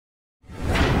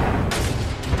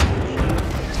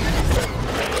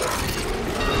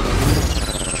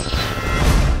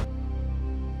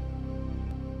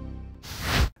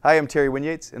Hi, I'm Terry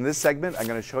Whin-Yates. In this segment, I'm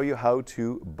going to show you how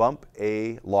to bump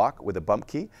a lock with a bump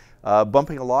key.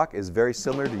 Bumping a lock is very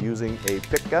similar to using a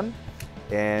pick gun.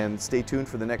 And stay tuned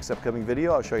for the next upcoming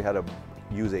video. I'll show you how to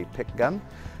use a pick gun.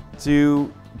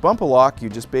 To bump a lock, you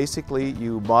just basically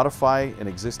modify an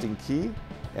existing key.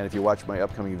 And if you watch my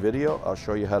upcoming video, I'll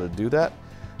show you how to do that.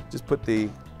 Just put the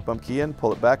bump key in,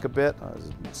 pull it back a bit,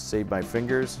 save my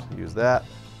fingers, use that,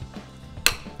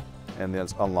 and then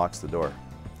it unlocks the door.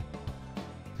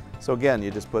 So again, you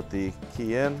just put the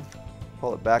key in,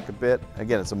 pull it back a bit.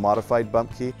 Again, it's a modified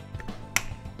bump key,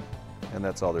 and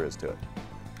that's all there is to it.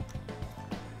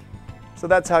 So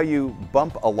that's how you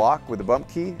bump a lock with a bump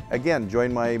key. Again,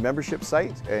 join my membership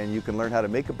site and you can learn how to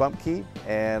make a bump key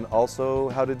and also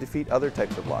how to defeat other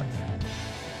types of locks.